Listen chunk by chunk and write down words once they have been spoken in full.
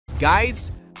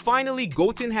Guys, finally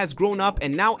Goten has grown up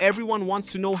and now everyone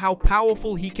wants to know how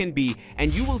powerful he can be,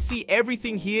 and you will see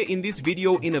everything here in this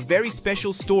video in a very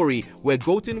special story where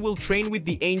Goten will train with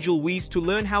the angel WHIS to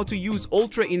learn how to use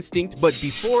Ultra Instinct. But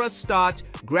before us start,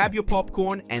 grab your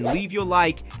popcorn and leave your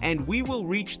like, and we will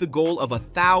reach the goal of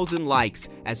 1,000 likes.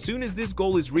 As soon as this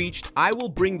goal is reached, I will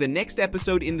bring the next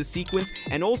episode in the sequence,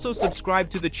 and also subscribe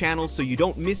to the channel so you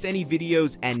don't miss any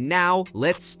videos. And now,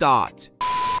 let's start.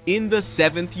 In the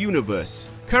 7th universe.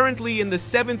 Currently in the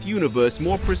 7th universe,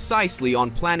 more precisely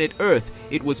on planet Earth,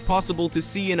 it was possible to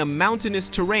see in a mountainous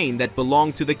terrain that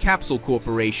belonged to the Capsule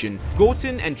Corporation.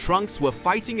 Goten and Trunks were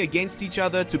fighting against each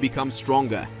other to become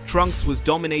stronger. Trunks was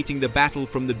dominating the battle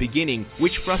from the beginning,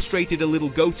 which frustrated a little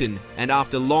Goten, and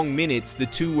after long minutes the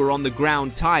two were on the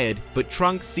ground tired, but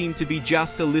Trunks seemed to be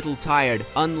just a little tired,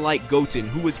 unlike Goten,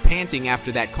 who was panting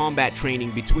after that combat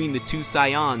training between the two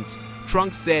Saiyans.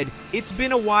 Trunks said, "It's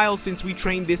been a while since we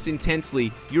trained this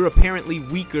intensely. You're apparently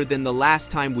weaker than the last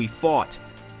time we fought."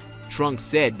 Trunks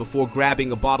said before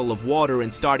grabbing a bottle of water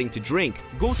and starting to drink.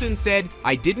 Goten said,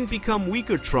 "I didn't become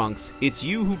weaker, Trunks. It's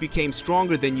you who became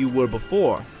stronger than you were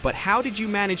before. But how did you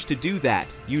manage to do that?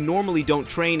 You normally don't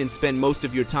train and spend most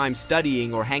of your time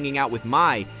studying or hanging out with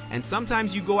Mai, and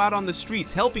sometimes you go out on the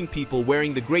streets helping people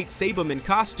wearing the great Saberman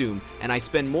costume, and I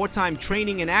spend more time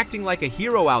training and acting like a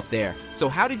hero out there. So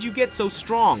how did you get so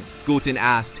strong?" Goten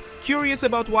asked, curious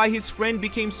about why his friend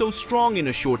became so strong in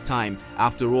a short time.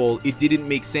 After all, it didn't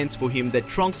make sense for him that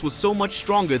Trunks was so much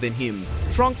stronger than him.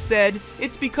 Trunks said,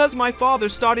 "It's because my father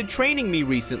started training me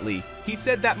recently. He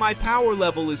said that my power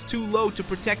level is too low to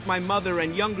protect my mother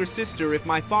and younger sister if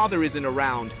my father isn't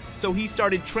around. So he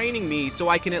started training me so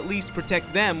I can at least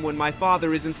protect them when my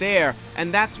father isn't there,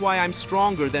 and that's why I'm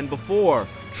stronger than before."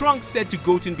 Trunks said to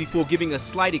Goten before giving a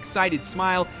slight excited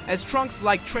smile, as Trunks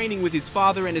liked training with his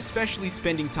father and especially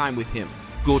spending time with him.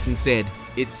 Goten said,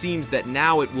 "It seems that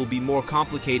now it will be more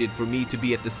complicated for me to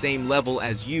be at the same level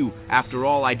as you. After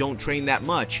all, I don't train that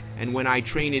much, and when I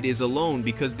train it is alone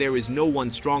because there is no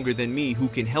one stronger than me who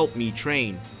can help me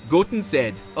train." Goten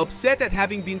said, upset at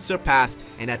having been surpassed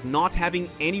and at not having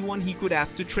anyone he could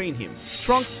ask to train him.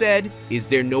 Trunks said, "Is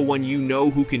there no one you know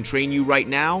who can train you right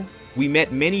now? We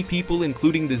met many people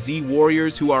including the Z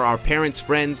Warriors who are our parents'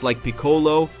 friends like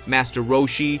Piccolo, Master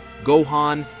Roshi,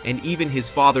 Gohan, and even his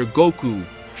father Goku."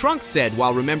 Trunks said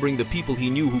while remembering the people he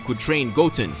knew who could train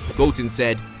Goten. Goten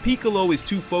said, "Piccolo is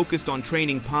too focused on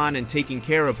training Pan and taking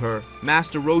care of her.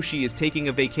 Master Roshi is taking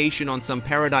a vacation on some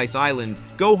paradise island.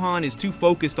 Gohan is too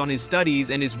focused on his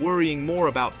studies and is worrying more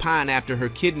about Pan after her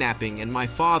kidnapping, and my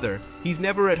father, he's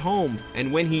never at home,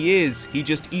 and when he is, he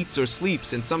just eats or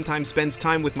sleeps and sometimes spends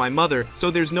time with my mother, so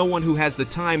there's no one who has the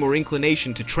time or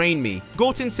inclination to train me."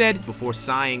 Goten said before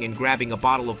sighing and grabbing a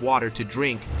bottle of water to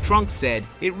drink. Trunks said,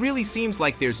 "It really seems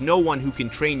like there's no one who can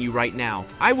train you right now.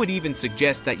 I would even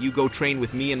suggest that you go train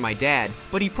with me and my dad,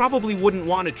 but he probably wouldn't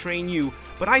want to train you.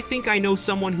 But I think I know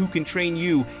someone who can train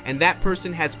you, and that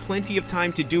person has plenty of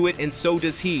time to do it, and so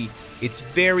does he. It's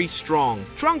very strong."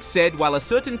 Trunks said while a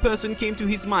certain person came to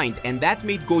his mind, and that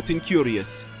made Goten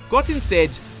curious. Goten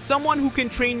said, "Someone who can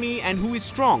train me and who is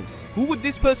strong. Who would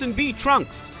this person be,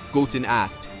 Trunks?" Goten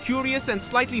asked, curious and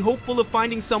slightly hopeful of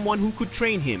finding someone who could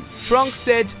train him. Trunks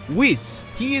said, "WHIS.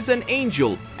 He is an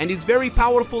angel and is very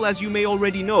powerful, as you may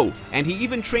already know, and he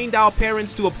even trained our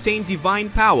parents to obtain divine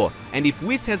power. And if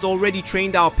WHIS has already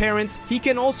trained our parents, he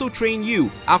can also train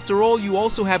you. After all, you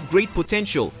also have great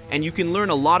potential, and you can learn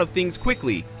a lot of things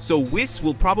quickly, so WHIS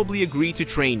will probably agree to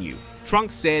train you."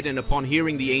 Trunks said, and upon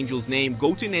hearing the angel's name,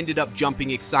 Goten ended up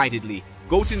jumping excitedly.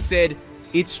 Goten said,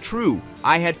 "It's true.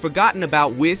 I had forgotten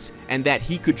about WHIS and that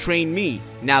he could train me.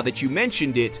 Now that you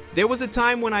mentioned it, there was a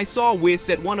time when I saw WHIS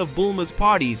at one of Bulma's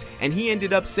parties, and he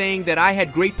ended up saying that I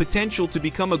had great potential to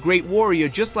become a great warrior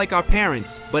just like our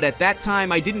parents. But at that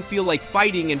time I didn't feel like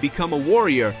fighting and become a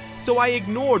warrior, so I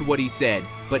ignored what he said.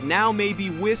 But now maybe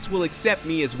WHIS will accept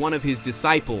me as one of his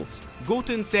disciples."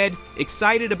 Goten said,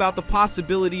 excited about the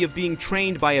possibility of being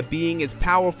trained by a being as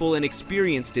powerful and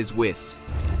experienced as WHIS.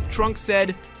 Trunks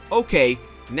said, "Okay,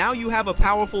 now you have a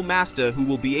powerful master who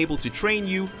will be able to train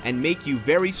you and make you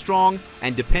very strong,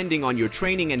 and depending on your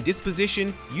training and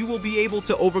disposition, you will be able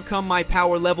to overcome my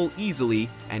power level easily,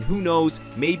 and who knows,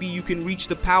 maybe you can reach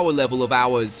the power level of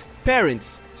ours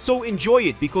parents. So enjoy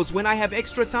it, because when I have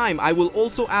extra time, I will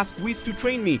also ask WHIS to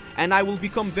train me, and I will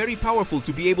become very powerful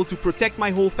to be able to protect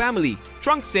my whole family."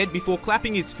 Trunks said before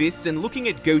clapping his fists and looking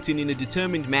at Goten in a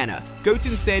determined manner.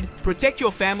 Goten said, "Protect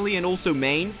your family and also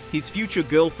Main, his future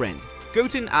girlfriend."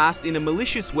 Goten asked in a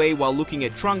malicious way while looking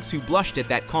at Trunks, who blushed at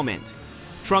that comment.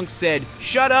 Trunks said,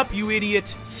 "Shut up, you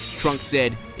idiot." Trunks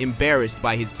said, embarrassed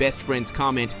by his best friend's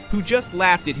comment, who just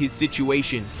laughed at his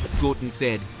situation. Goten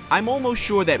said, "I'm almost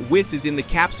sure that WHIS is in the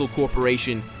Capsule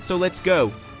Corporation, so let's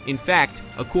go. In fact,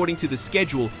 according to the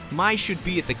schedule, Mai should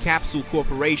be at the Capsule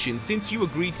Corporation since you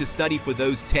agreed to study for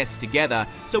those tests together,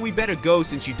 so we better go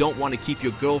since you don't want to keep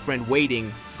your girlfriend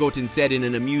waiting," Goten said in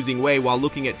an amusing way while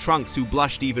looking at Trunks, who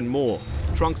blushed even more.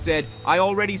 Trunks said, "I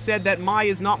already said that Mai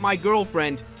is not my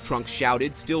girlfriend," Trunks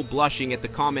shouted, still blushing at the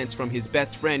comments from his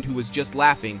best friend who was just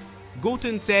laughing.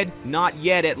 Goten said, "Not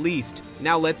yet at least.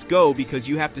 Now let's go because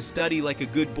you have to study like a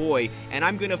good boy, and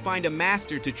I'm gonna find a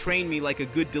master to train me like a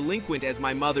good delinquent, as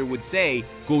my mother would say,"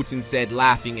 Goten said,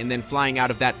 laughing and then flying out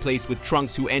of that place with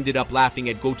Trunks, who ended up laughing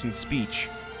at Goten's speech.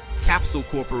 Capsule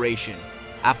Corporation.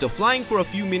 After flying for a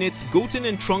few minutes, Goten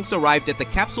and Trunks arrived at the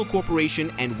Capsule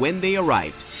Corporation, and when they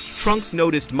arrived, Trunks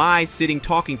noticed Mai sitting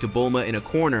talking to Bulma in a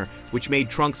corner, which made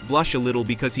Trunks blush a little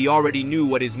because he already knew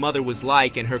what his mother was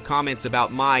like and her comments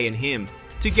about Mai and him.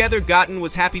 Together, Goten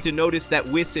was happy to notice that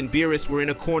WHIS and Beerus were in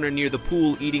a corner near the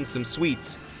pool eating some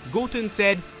sweets. Goten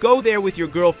said, "Go there with your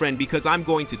girlfriend because I'm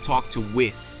going to talk to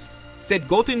WHIS," said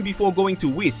Goten before going to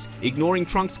WHIS, ignoring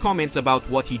Trunks' comments about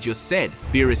what he just said.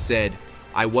 Beerus said,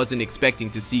 "I wasn't expecting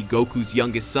to see Goku's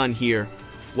youngest son here.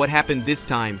 What happened this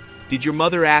time? Did your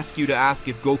mother ask you to ask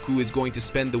if Goku is going to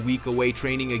spend the week away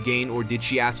training again, or did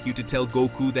she ask you to tell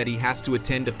Goku that he has to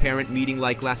attend a parent meeting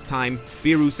like last time?"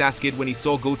 Beerus asked when he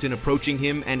saw Goten approaching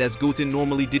him, and as Goten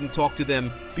normally didn't talk to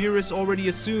them, Beerus already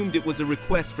assumed it was a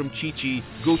request from Chi-Chi.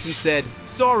 Goten said,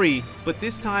 "Sorry, but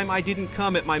this time I didn't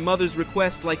come at my mother's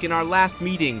request like in our last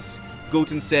meetings."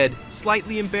 Goten said,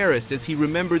 slightly embarrassed as he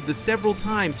remembered the several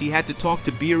times he had to talk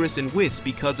to Beerus and WHIS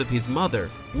because of his mother.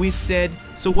 WHIS said,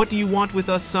 "So what do you want with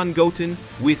us, son Goten?"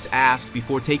 WHIS asked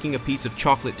before taking a piece of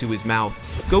chocolate to his mouth.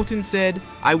 Goten said,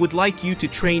 "I would like you to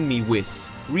train me, WHIS.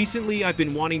 Recently I've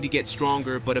been wanting to get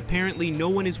stronger, but apparently no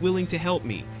one is willing to help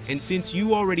me. And since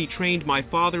you already trained my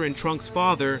father and Trunks'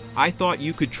 father, I thought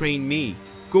you could train me,"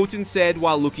 Goten said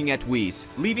while looking at WHIS,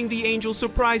 leaving the angel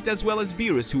surprised as well as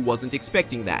Beerus, who wasn't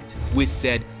expecting that. WHIS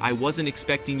said, "I wasn't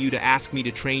expecting you to ask me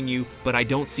to train you, but I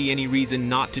don't see any reason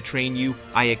not to train you.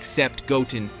 I accept,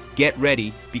 Goten. Get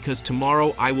ready, because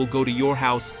tomorrow I will go to your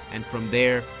house, and from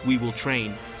there we will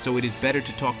train. So it is better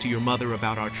to talk to your mother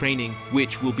about our training,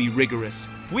 which will be rigorous."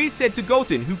 WHIS said to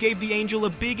Goten, who gave the angel a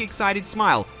big excited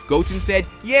smile. Goten said,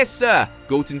 "Yes, sir,"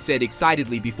 Goten said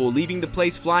excitedly before leaving the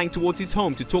place, flying towards his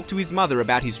home to talk to his mother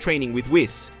about his training with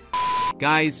WHIS.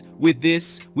 Guys, with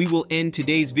this, we will end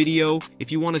today's video.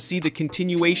 If you want to see the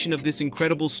continuation of this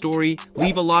incredible story,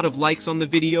 leave a lot of likes on the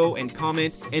video and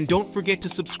comment, and don't forget to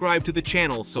subscribe to the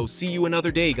channel. So see you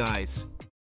another day, guys.